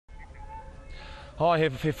Hai he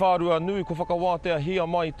whārua nui ko whakawātea hia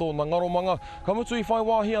mai tōna ngaromanga. Ka mutu I whai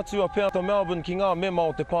wāhi atu a pēr ta Melbourne ki ngā mema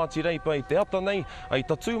o te Party MPs te ata nei, ai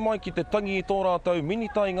tatu mai ki te tangi I tō rātou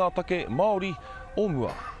minitai ngā take Māori o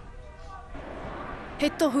mua. He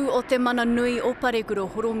tohu o te mana nui o Parekura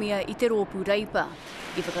Horomia I te rōpū reipa.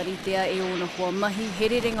 I whakaritea e ona hoa mahi he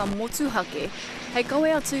rerenga motuhake, hei kawe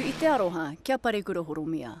atu I te aroha kia Parekura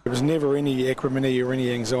Horomia. There was never any acrimony or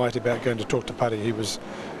any anxiety about going to talk to Pari. He was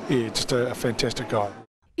just a fantastic guy.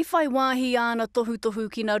 I whai wāhi ana tohu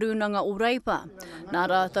ki ngā rūnanga o reipa. Nā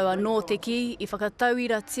rātou anō te ki I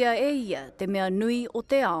whakatauira tia e ia te mea nui o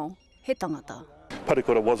te ao he tangata.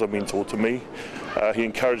 Parekura was a mentor to me. He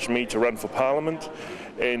encouraged me to run for Parliament,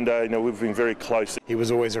 and we've been very close. He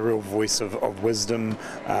was always a real voice of wisdom,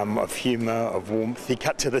 of humour, of warmth. He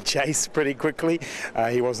cut to the chase pretty quickly.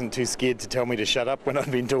 He wasn't too scared to tell me to shut up when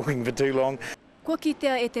I'd been talking for too long. Kua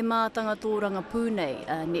kitea e te mātanga tōranga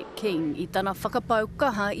pūnei, Nick King, I tana whakapau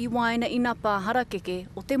kaha I waina I nā pā harakeke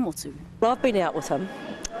o te motu. Well, I've been out with him,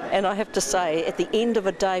 and I have to say, at the end of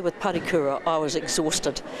a day with Parekura, I was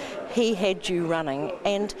exhausted. He had you running,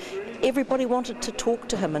 and everybody wanted to talk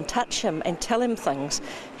to him and touch him and tell him things.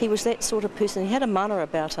 He was that sort of person. He had a mana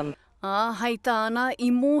about him. Hei tāna, I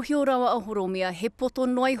mōhio rawa a Horomia, he poto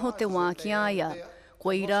noi ho te wā ki aia.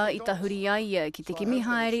 Kua ira I tahuri aia ki te kimi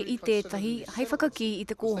haere I tētahi, hei whakaki I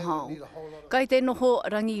te kōhao. Kai te noho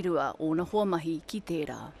rangirua o na hoa mahi ki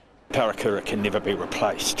tērā. Parekura can never be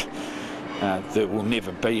replaced. There will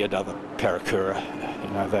never be another Parekura.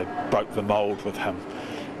 They broke the mould with him.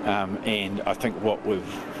 And I think what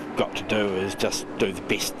we've got to do is just do the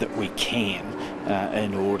best that we can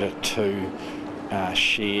in order to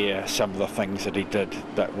share some of the things that he did,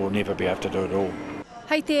 but we'll never be able to do it all.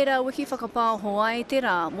 Hei tērā wiki whakapāho ai te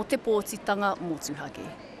rā mo te pōtitanga motuhake.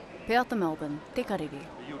 Pēata Melbourne, te karere.